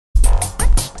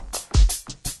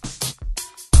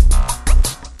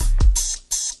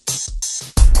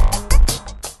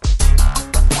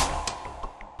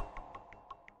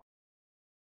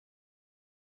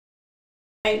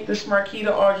Hey, this is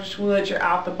Marquita Aldridge-Woods, your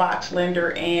out-the-box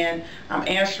lender, and I'm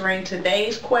answering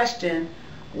today's question: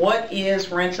 what is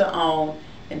rent-to-own,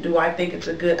 and do I think it's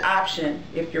a good option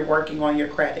if you're working on your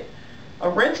credit? A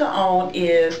rent-to-own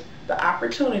is the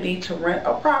opportunity to rent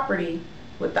a property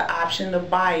with the option to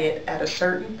buy it at a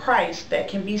certain price that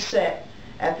can be set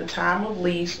at the time of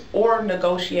lease or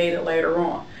negotiated later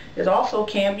on. It also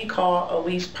can be called a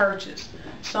lease purchase.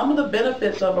 Some of the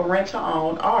benefits of a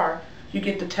rent-to-own are: you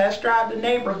get to test drive the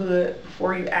neighborhood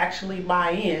before you actually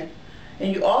buy in,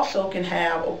 and you also can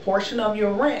have a portion of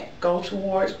your rent go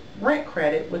towards rent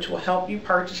credit, which will help you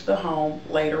purchase the home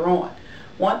later on.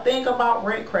 One thing about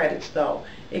rent credits though,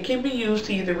 it can be used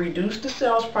to either reduce the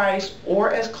sales price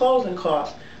or as closing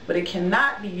costs, but it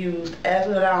cannot be used as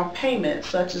a down payment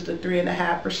such as the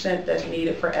 3.5% that's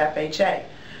needed for FHA.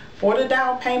 For the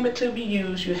down payment to be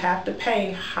used, you have to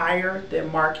pay higher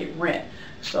than market rent.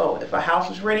 So if a house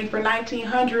is ready for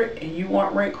 $1,900 and you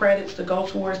want rent credits to go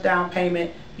towards down payment,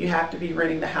 you have to be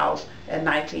renting the house at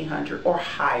 $1,900 or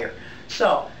higher.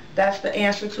 So that's the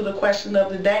answer to the question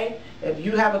of the day. If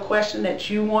you have a question that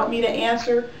you want me to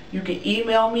answer, you can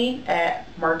email me at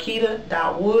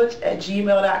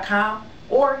marquita.woods@gmail.com,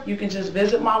 or you can just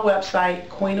visit my website,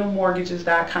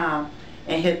 queenofmortgages.com,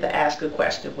 and hit the Ask a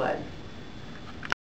Question button.